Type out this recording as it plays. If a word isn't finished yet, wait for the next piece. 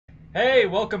Hey,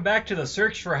 welcome back to the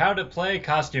Search for How to Play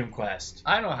Costume Quest.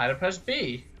 I know how to press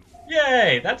B.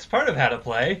 Yay, that's part of how to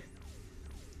play.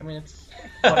 I mean, it's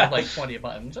one of like 20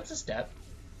 buttons. That's a step.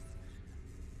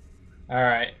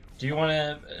 Alright, do you want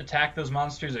to attack those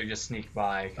monsters or just sneak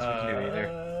by? Because we can do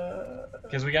either.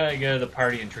 Because we gotta go to the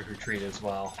party and trick-or-treat as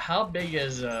well. How big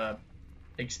is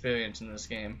experience in this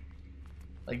game?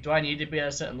 Like, do I need to be at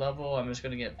a certain level? I'm just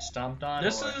gonna get stomped on?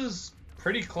 This or... is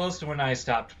pretty close to when I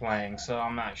stopped playing, so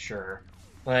I'm not sure.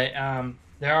 But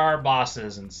there are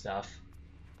bosses and stuff.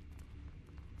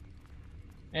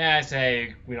 Yeah, I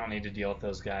say we don't need to deal with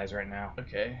those guys right now.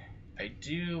 Okay. I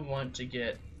do want to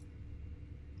get...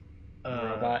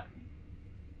 Robot?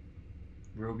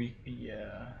 Ruby?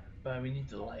 Yeah, but we need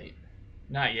the light.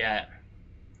 Not yet.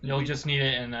 You'll just need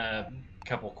it in a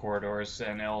couple corridors,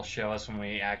 and it'll show us when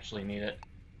we actually need it.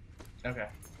 Okay.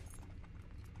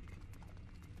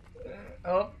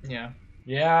 Oh, yeah.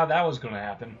 Yeah, that was gonna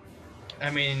happen.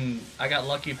 I mean, I got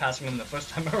lucky passing him the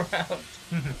first time around.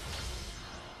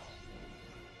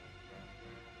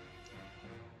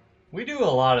 We do a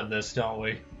lot of this, don't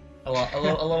we? A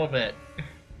little bit.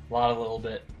 A little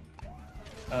bit.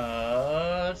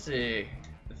 Let's see.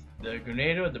 The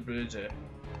Grenader or the Bruiser?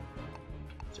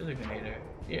 To the Grenader.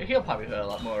 Yeah, he'll probably hurt a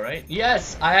lot more, right?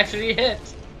 Yes, I actually hit.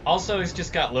 Also, he's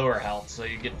just got lower health, so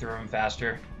you get through him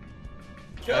faster.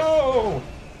 Go!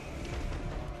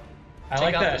 I Take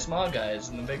like out that. the small guys,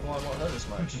 and the big one won't hurt as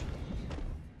much.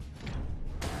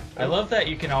 I love that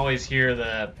you can always hear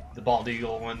the bald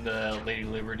eagle when the Lady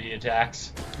Liberty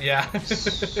attacks. Yeah. Let's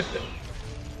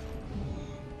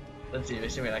see if we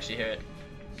can actually hear it.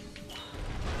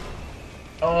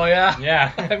 Oh yeah.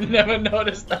 Yeah. I've never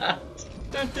noticed that.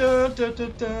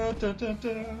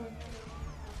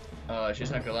 Oh,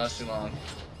 she's not gonna last too long.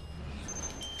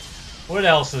 What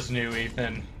else is new,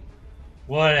 Ethan?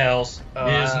 What else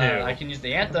is new? I can use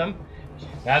the anthem.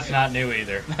 That's not new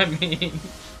either. I mean,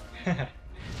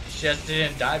 she just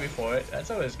didn't die before it. That's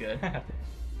always good.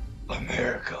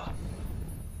 America.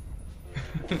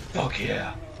 Fuck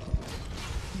yeah.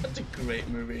 That's a great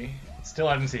movie. Still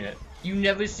haven't seen it. You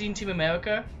never seen Team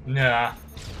America? Nah.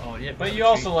 Oh yeah. But you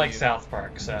also like South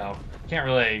Park, so can't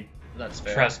really That's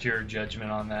fair. trust your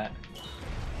judgment on that.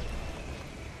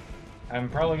 I'm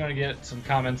probably going to get some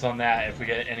comments on that if we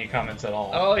get any comments at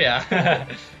all. Oh yeah.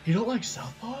 You don't like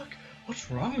South Park? What's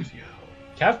wrong with you?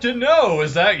 Captain No,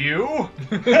 is that you?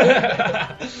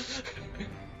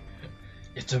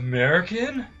 It's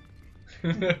American?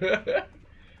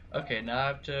 Okay, now I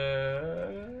have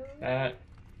to... I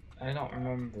don't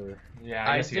remember. Yeah,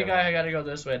 I guess you think gotta- I gotta go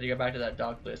this way to get back to that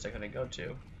dark place I couldn't go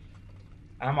to.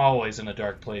 I'm always in a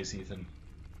dark place, Ethan.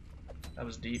 That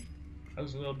was deep. That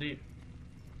was a little deep.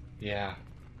 Yeah.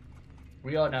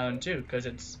 We are now in 2, because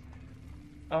it's...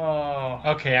 Oh...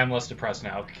 Okay, I'm less depressed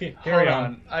now. Hold Carry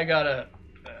on. I gotta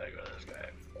go to this guy.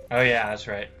 Oh yeah, that's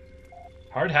right.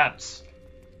 Hard hats.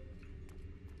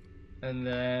 And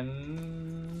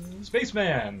then...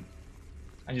 Spaceman.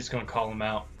 I'm just gonna call him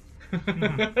out.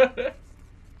 An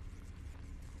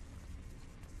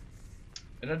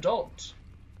adult.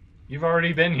 You've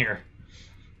already been here.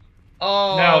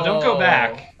 Oh. No, don't go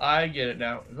back. I get it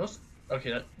now. Those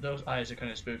eyes are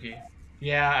kind of spooky.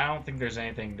 Yeah, I don't think there's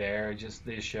anything there.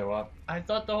 They just show up. I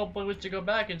thought the whole point was to go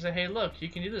back and say, "Hey, look, you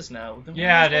can do this now." Then where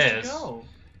Yeah, am I it supposed is. to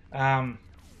go?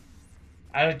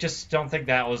 I just don't think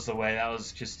that was the way. That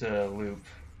was just a loop.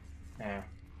 Yeah.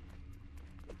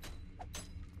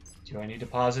 Do I need to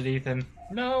pause it, Ethan?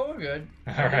 No, we're good.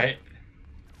 All right.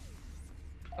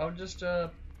 I'll just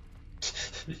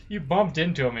You bumped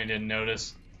into him and didn't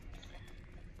notice.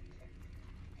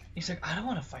 He's like, I don't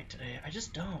want to fight today. I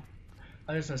just don't.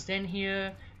 I'm just gonna stand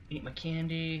here, eat my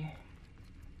candy,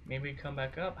 maybe come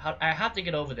back up. I have to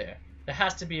get over there. There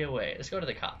has to be a way. Let's go to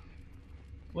the cop.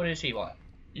 What does he want?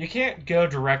 You can't go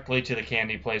directly to the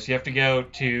candy place. You have to go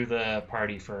to the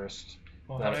party first.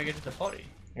 Well, how do I get to the party?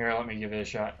 Here, let me give it a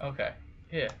shot. Okay,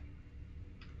 here.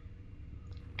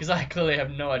 Because I clearly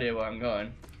have no idea where I'm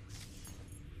going.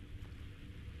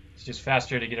 It's just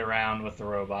faster to get around with the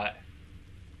robot.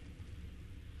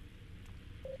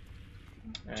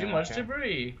 Too much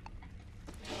debris.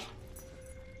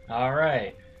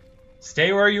 Alright.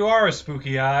 Stay where you are,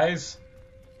 spooky eyes.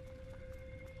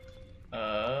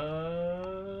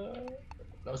 Those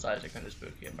eyes are kind of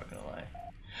spooky, I'm not gonna lie.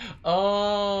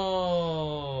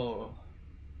 Oh!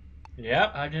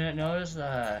 Yep. I didn't notice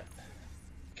that.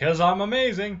 'Cause I'm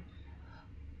amazing.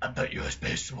 I bet your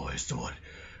space boy sword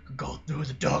could go through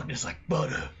the darkness like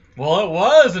butter. Well, it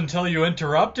was until you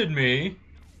interrupted me.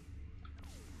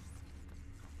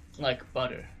 Like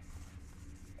butter.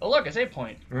 Oh look, a save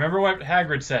point. Remember what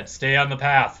Hagrid said, stay on the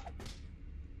path.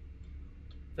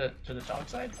 To the dark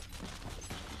side?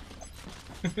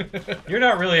 You're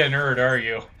not really a nerd, are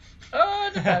you?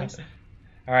 It depends.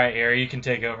 Alright, here, you can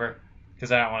take over.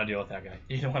 Because I don't want to deal with that guy.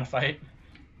 You don't want to fight?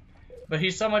 But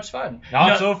he's so much fun.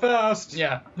 Not so fast!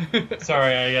 Yeah.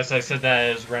 Sorry, I guess I said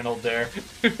that as Reynolds there.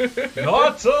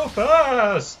 Not so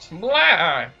fast!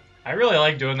 Blah! I really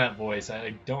like doing that voice.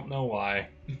 I don't know why.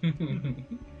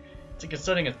 It's like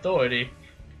asserting authority.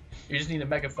 You just need a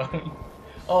megaphone.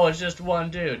 Oh, it's just one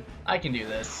dude. I can do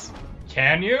this.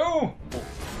 Can you?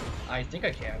 I think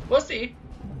I can. We'll see.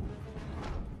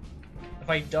 If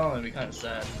I don't, it'd be kind of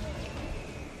sad.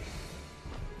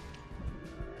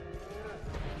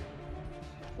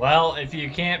 Well, if you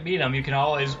can't beat him, you can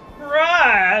always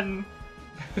run!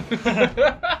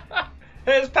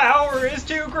 His power is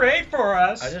too great for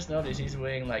us! I just noticed he's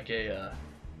wearing like a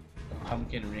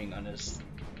pumpkin ring on his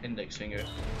index finger.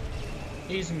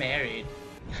 He's married.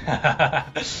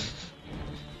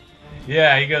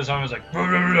 Yeah, he goes home and is like,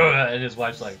 and his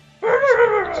wife's like,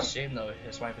 It's a shame though,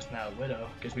 his wife is now a widow,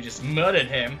 because we just murdered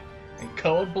him in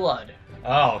cold blood.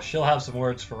 oh, she'll have some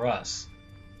words for us.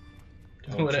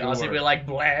 Would it honestly be like,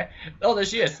 blah? Oh, there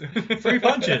she is. 3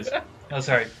 punches. Oh,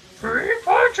 sorry. 3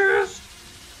 punches!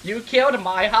 You killed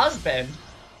my husband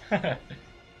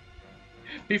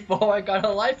before I got a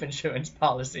life insurance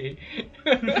policy.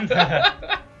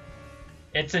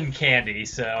 It's in candy,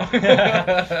 so.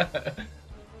 It's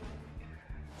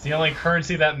the only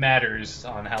currency that matters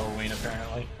on Halloween,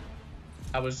 apparently.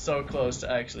 I was so close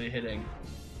to actually hitting.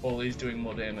 Bully's doing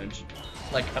more damage.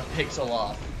 Like a pixel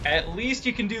off. At least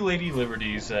you can do Lady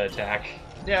Liberty's attack.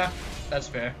 Yeah, that's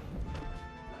fair.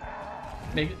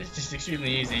 It's just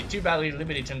extremely easy. Too bad Lady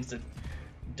Liberty tends to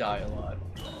die a lot.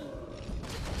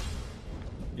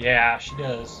 Yeah, she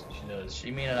does. She does.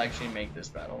 She may not actually make this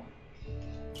battle.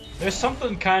 There's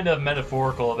something kind of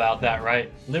metaphorical about that,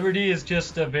 right? Liberty is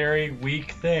just a very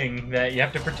weak thing that you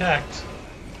have to protect.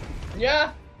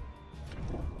 Yeah.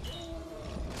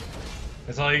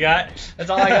 That's all you got?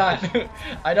 That's all I got.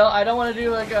 I don't want to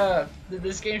do like a.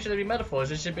 This game shouldn't be metaphors.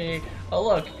 It should be, oh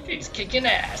look, he's kicking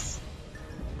ass.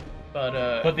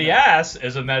 But the ass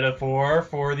is a metaphor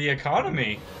for the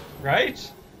economy, right?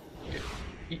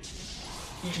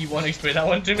 You want to explain that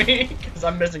one to me? Because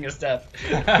I'm missing a step.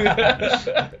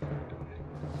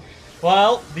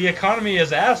 Well, the economy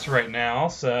is ass right now,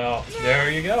 so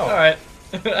there you go. Alright,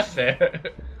 that's fair.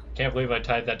 Can't believe I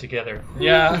tied that together.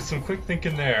 Yeah. Ooh, some quick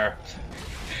thinking there.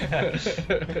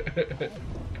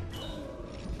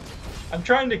 I'm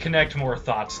trying to connect more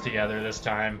thoughts together this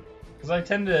time, because I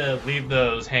tend to leave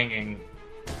those hanging.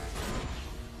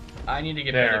 I need to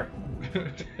get there.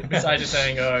 better. Besides just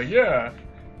saying, yeah,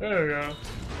 there we go.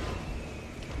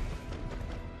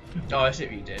 Oh, I see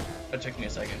what you did. It took me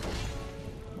a second.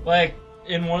 Like,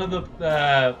 in one of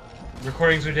the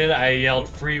recordings we did, I yelled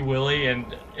Free Willy, and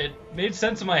it made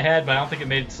sense in my head, but I don't think it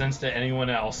made sense to anyone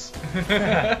else.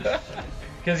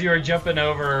 Because you were jumping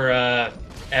over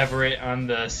Everett on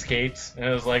the skates, and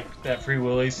it was like that Free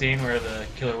Willy scene where the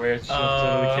killer whales jumped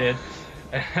to the kid.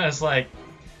 And I was like,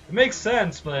 it makes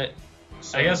sense, but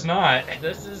So, I guess not.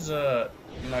 This is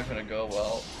not gonna go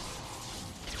well.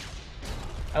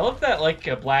 I love that like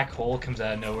a black hole comes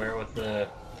out of nowhere with the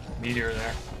meteor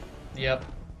there. Yep.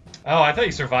 Oh, I thought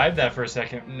you survived that for a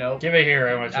second. Nope. Give it here,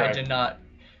 I want to try. I did not.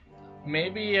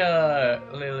 Maybe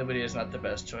Lady Liberty is not the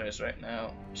best choice right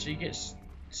now. She gets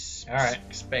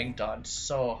spanked on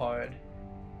so hard.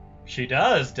 She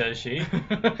does she?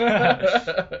 Want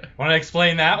to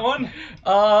explain that one?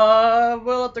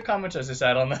 We'll let the commenters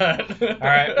decide on that.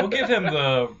 Alright, we'll give him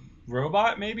the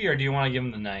robot maybe, or do you want to give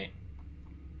him the knight?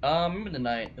 Maybe the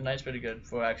knight. The knight's pretty good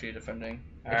for actually defending.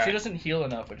 But she doesn't heal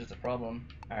enough, which is a problem.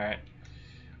 Alright.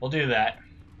 We'll do that.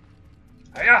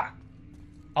 Hiya!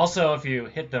 Also, if you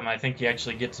hit them, I think you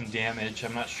actually get some damage.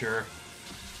 I'm not sure.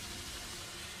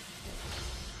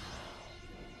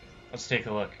 Let's take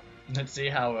a look. Let's see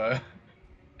how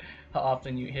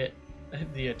often you hit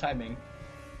the timing.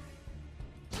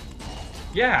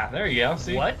 Yeah, there you go.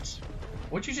 See? What?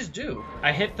 What'd you just do?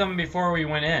 I hit them before we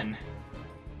went in.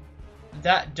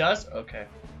 That does? Okay.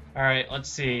 Alright, let's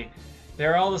see.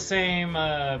 They're all the same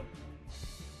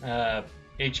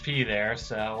HP there,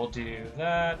 so we'll do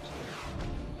that.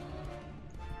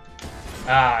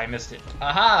 Ah, I missed it.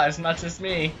 Aha, it's not just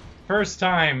me. First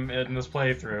time in this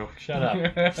playthrough. Shut up.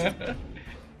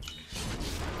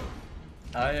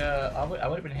 I would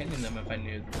have been hitting them if I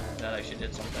knew that actually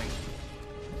did something.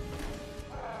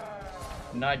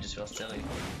 No, I just feel silly.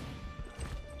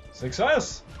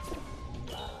 Success!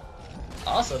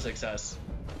 Also success.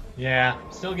 Yeah,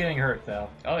 still getting hurt though.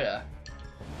 Oh yeah.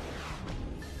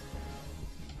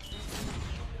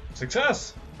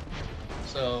 Success!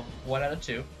 So 1 out of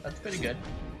 2. That's pretty good.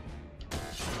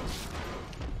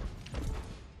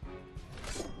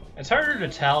 It's harder to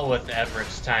tell with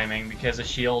Everett's timing because the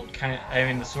shield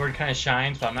the sword kind of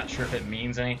shines, but I'm not sure if it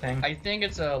means anything. I think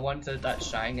it's a once that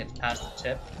shine gets past the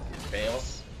tip, it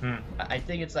fails. I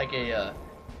think it's like a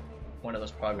one of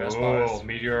those progress bars. Oh,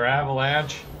 meteor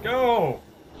avalanche, go!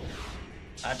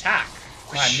 Attack!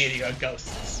 My meteor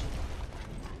ghosts.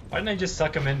 Why didn't I just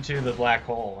suck him into the black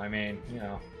hole? I mean, you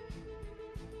know.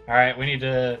 Alright, we need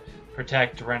to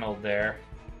protect Reynold there.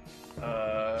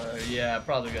 Yeah,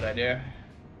 probably a good idea.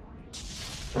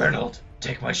 Reynold,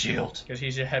 take my shield. Because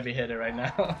he's a heavy hitter right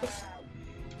now.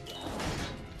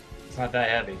 It's not that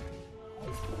heavy.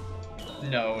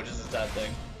 No, which is a sad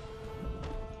thing.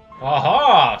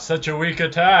 Aha! Such a weak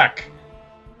attack.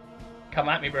 Come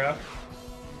at me, bro.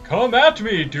 Come at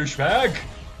me, douchebag.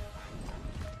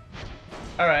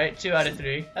 Alright, 2 out of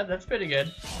 3. That's pretty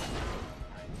good.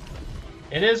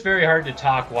 It is very hard to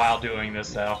talk while doing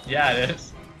this, though. Yeah, it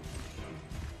is.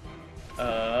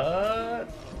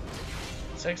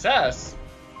 Success!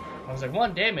 I was like,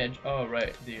 1 damage. Oh,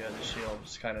 right. The shield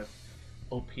is kind of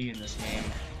OP in this game.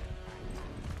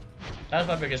 That's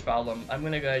my biggest problem. I'm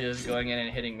gonna go just going in and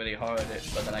hitting really hard,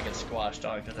 but then I get squashed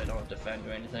on because I don't defend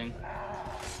or anything.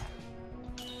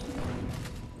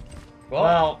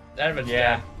 Well, Everett's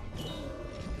yeah. dead.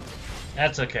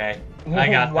 That's okay. I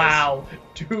got this. Wow,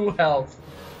 2 health.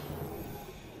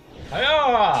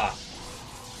 Hiya!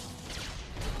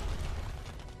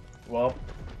 Well,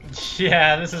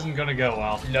 yeah, this isn't gonna go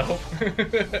well. nope.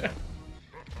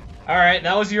 Alright,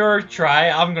 that was your try.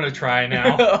 I'm gonna try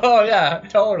now. Oh yeah,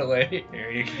 totally.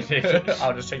 Here, you can take it.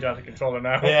 I'll just take out the controller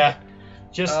now. Yeah.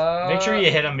 Just make sure you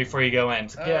hit him before you go in.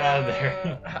 So get out of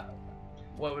there.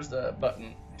 What was the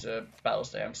button to battle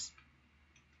stamps?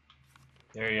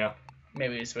 There you go.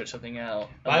 Maybe switch something out.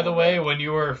 By the way, when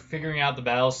you were figuring out the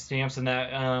battle stamps in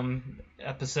that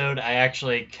episode, I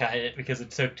actually cut it because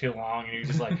it took too long, and you were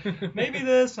just like, maybe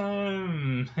this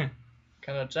time.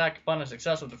 Kind of attack, fun, and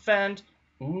successful defend.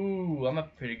 Ooh, I'm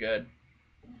up pretty good.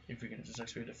 If we can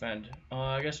successfully defend.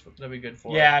 I guess that'd be good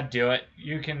for Yeah, do it.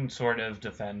 You can sort of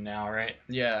defend now, right?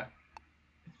 Yeah.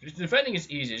 Defending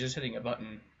is easy, just hitting a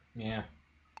button. Yeah.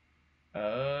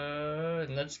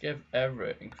 And let's give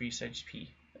Everett increased HP.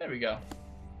 There we go.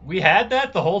 We had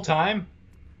that the whole time?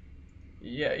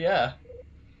 Yeah.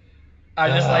 I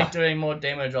just like doing more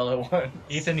damage all at once.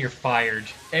 Ethan, you're fired.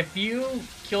 If you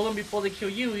kill them before they kill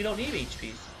you, you don't need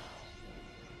HP.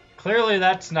 Clearly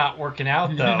that's not working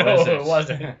out, though, No, is it? it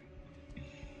wasn't.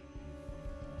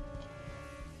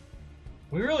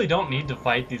 We really don't need to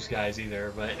fight these guys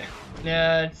either, but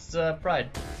Yeah, it's pride.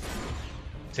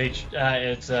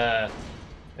 it's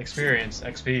experience,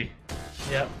 XP.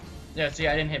 Yep. Yeah, see,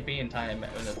 I didn't hit B in time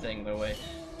when the thing went away.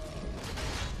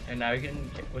 And now you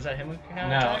can... Was that him who can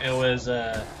No, attack? it was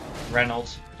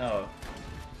Reynolds. Oh.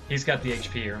 He's got the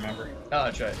HP, remember? Oh,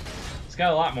 that's right. He's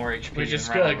got a lot more HP. Which is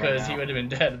than good, Reynolds right because he now. would have been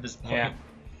dead at this point. Yeah.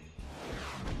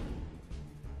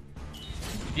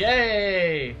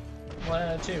 Yay! 1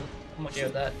 out of 2. I'm okay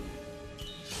with that.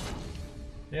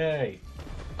 Yay.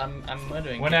 I'm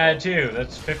wondering... 1 out of 2.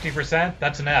 That's 50%.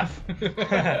 That's an F.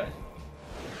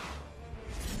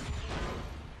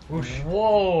 Whoosh.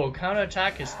 Whoa!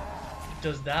 Counterattack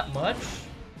does that much?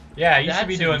 Yeah, you should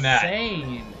be doing that.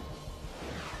 Insane.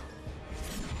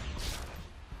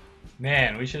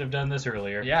 Man, we should have done this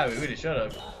earlier. Yeah, we really should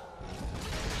have.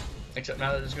 Except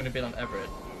now that it's going to be on Everett.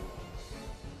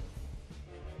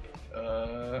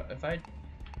 If I...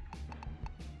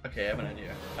 Okay, I have an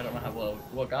idea. I don't know how well it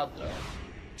will work out, though.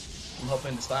 I'm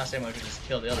hoping this last time I could just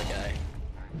kill the other guy.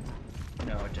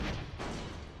 No, it didn't.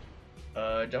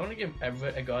 Do I want to give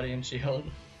Everett a Guardian Shield?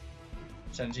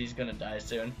 Since he's going to die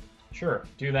soon. Sure,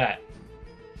 do that.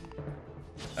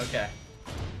 Okay.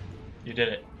 You did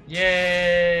it.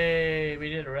 Yay! We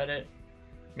did Reddit.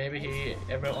 Maybe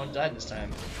Everett won't die this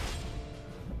time.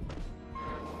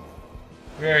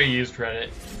 We already used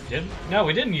Reddit. No,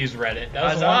 we didn't use Reddit. That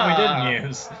was the one we didn't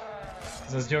use.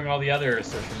 Because I was doing all the other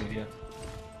social media.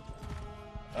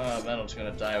 Metal's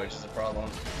gonna die, which is a problem.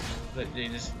 They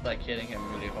just like hitting him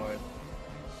really hard.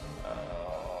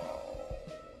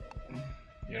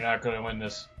 You're not going to win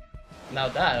this. Now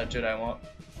that dude I want.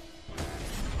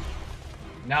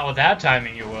 Not with that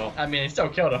timing, you will. I mean, he still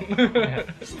killed him. Yeah.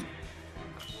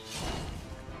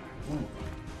 Ooh.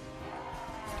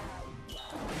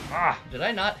 Ah! Did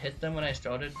I not hit them when I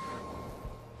started?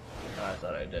 Oh, I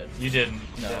thought I did. You didn't.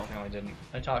 No. Definitely didn't.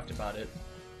 I talked about it.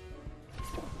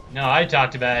 No, I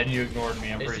talked about it and you ignored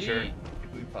me, I'm Is pretty he... sure.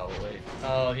 We probably.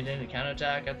 Oh, he did a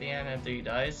counterattack at the end after he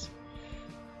dies?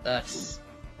 That's...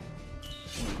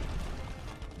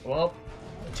 Well,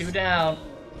 2 down.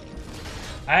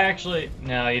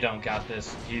 No, you don't got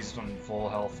this. He's on full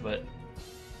health, but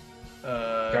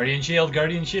Guardian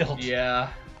Shield. Yeah.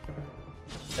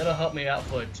 It'll help me out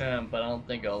for a turn, but I don't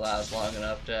think it'll last long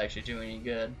enough to actually do any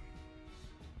good.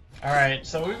 Alright,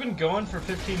 so we've been going for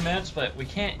 15 minutes, but we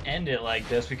can't end it like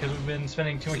this because we've been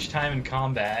spending too much time in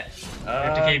combat. We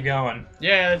have to keep going.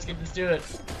 Yeah, let's do it.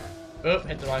 Oop,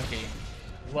 hit the wrong key.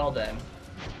 Well done.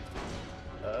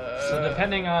 So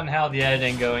depending on how the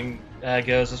editing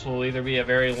goes, this will either be a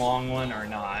very long one or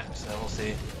not, so we'll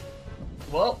see.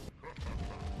 Well,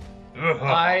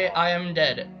 I am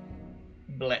dead.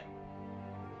 Bleh.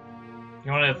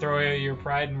 You want to throw your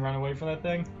pride and run away from that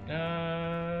thing?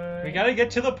 We gotta get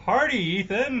to the party,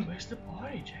 Ethan! Where's the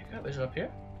party, Jacob? Is it up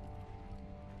here?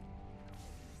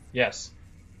 Yes.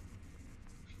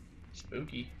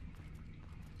 Spooky.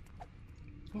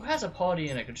 Who has a party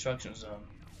in a construction zone?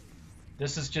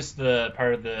 This is just the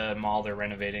part of the mall they're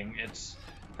renovating. It's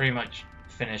pretty much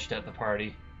finished at the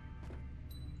party.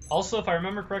 Also, if I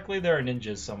remember correctly, there are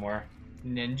ninjas somewhere.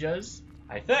 Ninjas?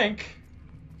 I think.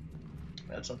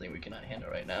 That's something we cannot handle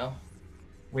right now.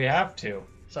 We have to.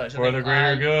 Sorry, for the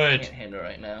greater good. I can't handle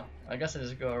right now. I guess I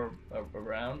just go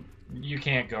around. You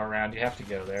can't go around. You have to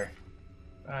go there.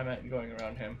 I meant going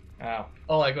around him. Oh.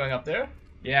 Oh, like going up there?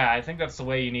 Yeah, I think that's the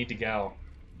way you need to go.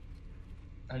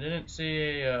 I didn't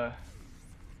see a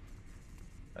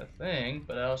thing,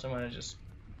 but I also want to just...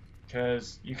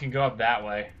 Because you can go up that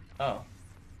way. Oh.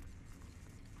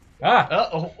 Ah!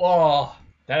 Oh!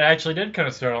 That actually did kind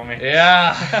of startle me.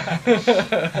 Yeah!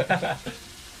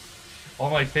 All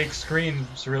my fake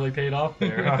screams really paid off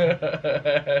there,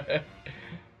 huh?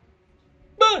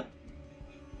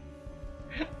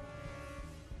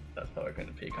 That's how I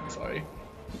couldn't peek, I'm sorry.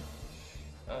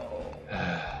 Oh.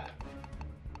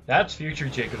 That's future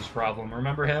Jacob's problem.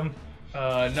 Remember him?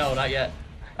 No, not yet.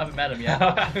 I haven't met him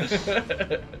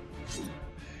yet.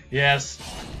 Yes,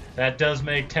 that does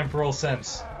make temporal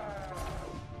sense.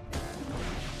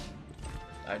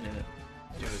 I didn't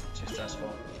do it successful.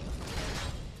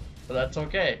 But that's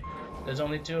okay. There's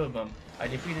only 2 of them. I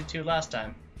defeated 2 last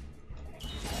time.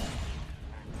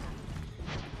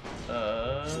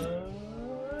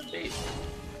 Beat.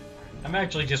 I'm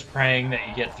actually just praying that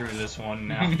you get through this one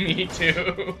now. Me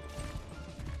too.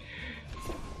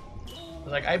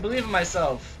 Like, I believe in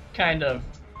myself, kind of.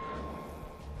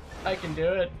 I can do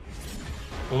it.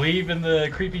 Believe in the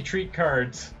creepy treat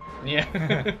cards. Yeah.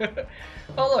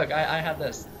 Oh look, I have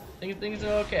this. Things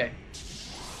are okay.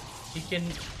 He can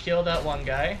kill that one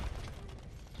guy.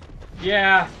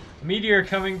 Yeah, a meteor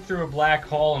coming through a black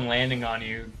hole and landing on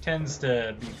you tends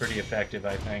to be pretty effective,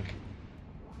 I think.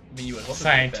 I mean, you would hope it'd be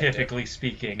Scientifically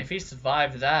speaking. If he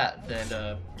survived that,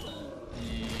 then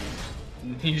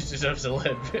he just deserves to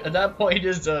live. At that point, he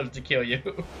deserves to kill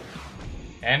you.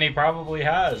 And he probably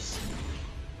has.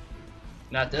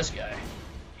 Not this guy.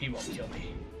 He won't kill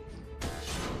me.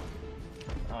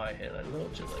 Oh, I hit that a little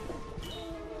too late.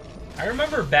 I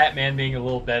remember Batman being a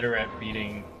little better at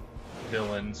beating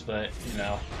villains, but, you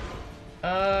know.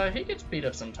 He gets beat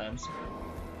up sometimes.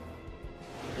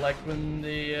 Like when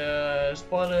the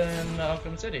spoiler in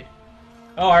Arkham City.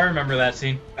 Oh, I remember that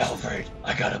scene. Alfred,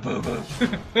 I got a boo-boo.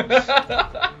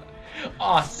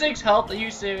 Aw, 6 health, are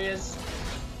you serious?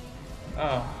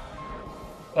 Oh.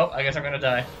 Oh, I guess I'm gonna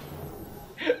die.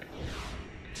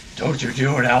 Don't you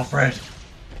do it, Alfred.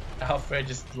 Alfred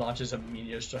just launches a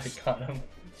meteor strike on him.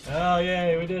 Oh,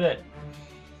 yay, we did it.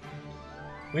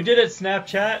 We did it,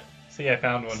 Snapchat. See, I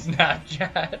found one.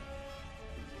 Snapchat.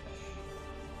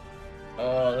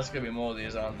 Oh, there's gonna be more of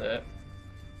these on there.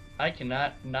 I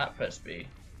cannot not press B.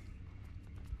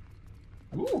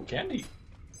 Ooh, candy.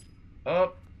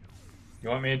 Oh. You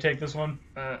want me to take this one?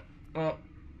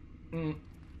 Mm.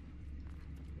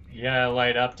 You gotta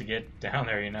light up to get down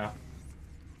there, you know.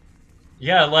 You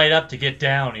gotta light up to get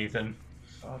down, Ethan.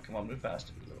 Oh, come on, move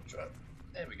faster, you little truck.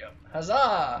 There we go.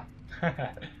 Huzzah!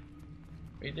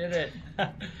 We did it.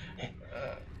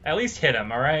 At least hit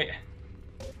him, alright?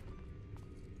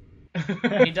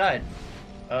 He died.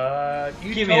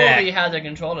 You Give me totally that. had the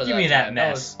controller. Give me that time. mess.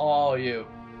 That was all you.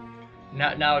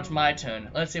 Now it's my turn.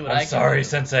 Let's see what I I'm can sorry, do.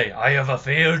 Sensei. I have a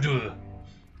failed you.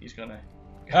 He's gonna.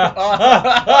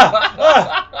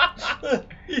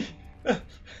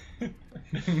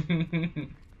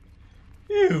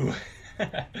 Ew.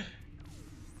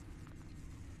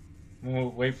 We'll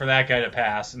wait for that guy to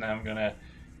pass, and then I'm gonna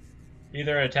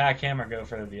either attack him or go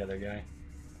for the other guy.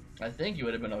 I think you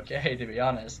would have been okay, to be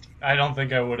honest. I don't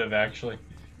think I would have actually.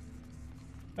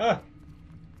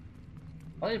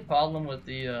 Only problem with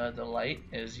the light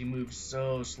is you move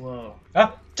so slow.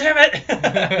 Ah! Damn it!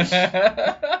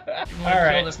 You All want to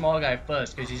right. kill the small guy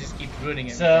first because he just keeps ruining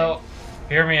it. So,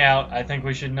 hear me out. I think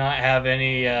we should not have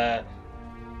any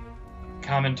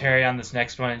commentary on this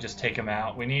next one and just take him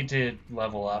out. We need to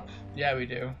level up. Yeah, we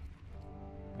do.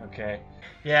 Okay.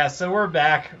 Yeah, so we're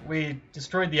back. We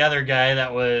destroyed the other guy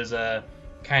that was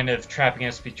kind of trapping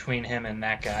us between him and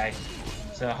that guy.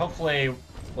 So hopefully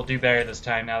we'll do better this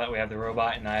time now that we have the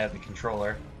robot and I have the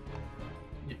controller.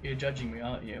 You're judging me,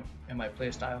 aren't you? And my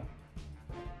playstyle.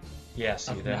 Yes,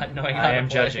 Of Ethan. not knowing how I to am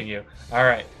play. judging you.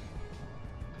 Alright.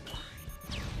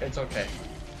 It's okay.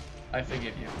 I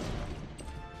forgive you.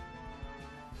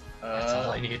 That's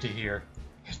all I need to hear.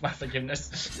 Here's my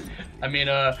forgiveness. I mean,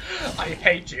 I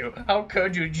hate you. How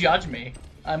could you judge me?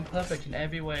 I'm perfect in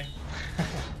every way.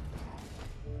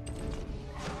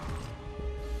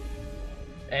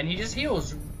 And he just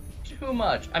heals too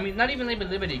much. I mean, not even Lady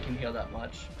Liberty can heal that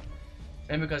much.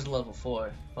 And because of level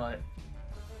 4, but...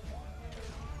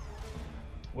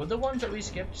 Were the ones that we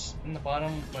skipped in the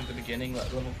bottom, like the beginning,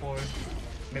 like level 4?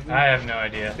 Maybe I have no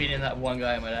idea. beating that one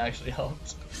guy might have actually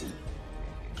helped.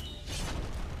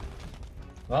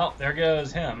 Well, there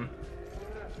goes him.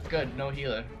 Good, no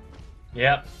healer.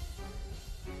 Yep.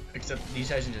 Except these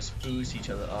guys can just boost each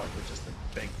other up, which is the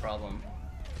big problem.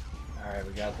 Alright,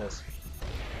 we got this.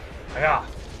 Yeah.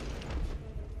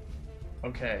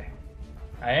 Okay.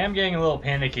 I am getting a little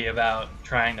panicky about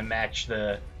trying to match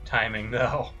the timing,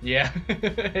 though. Yeah,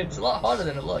 it's a lot harder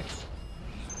than it looks.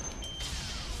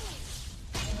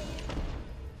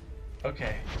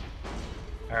 Okay.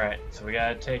 Alright, so we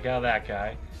gotta take out that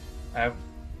guy.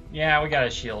 Yeah, we got a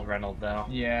shield Reynolds, though.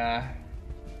 Yeah.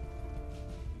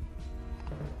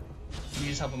 You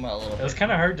just help him out a little It was bit.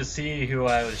 kind of hard to see who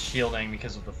I was shielding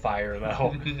because of the fire,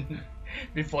 though.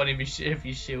 It'd be funny if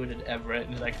you shielded Everett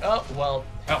and it's like, oh, well,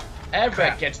 Oh, Everett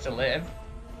crap. gets to live.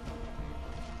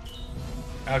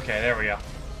 Okay, there we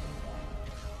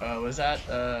go. Was that,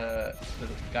 the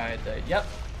guy at the, yep.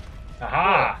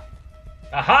 Aha!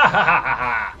 Aha ha ha ha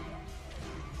ha!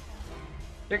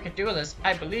 You can do this.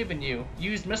 I believe in you.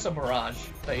 Use missile barrage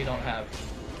that you don't have.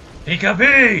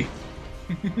 Pika-pee!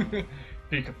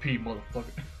 Pika-pee,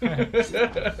 motherfucker.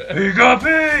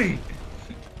 Pika-pee!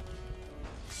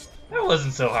 That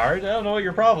wasn't so hard. I don't know what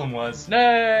your problem was.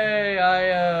 Nay,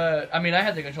 I mean, I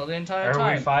had the control the entire time.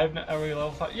 Are we 5? Are we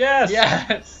level 5? Yes!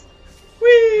 Yes!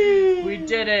 Whee! We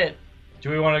did it! Do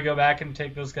we want to go back and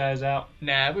take those guys out?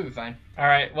 Nah, we'll be fine.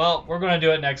 Alright, well, we're going to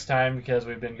do it next time because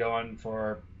we've been going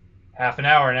for half an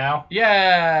hour now.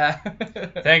 Yeah!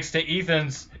 Thanks to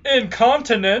Ethan's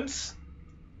incontinence.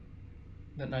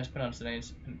 That nice pronounce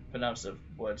of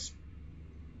words.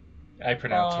 I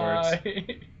pronounce words.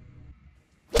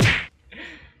 words.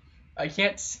 I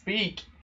can't speak.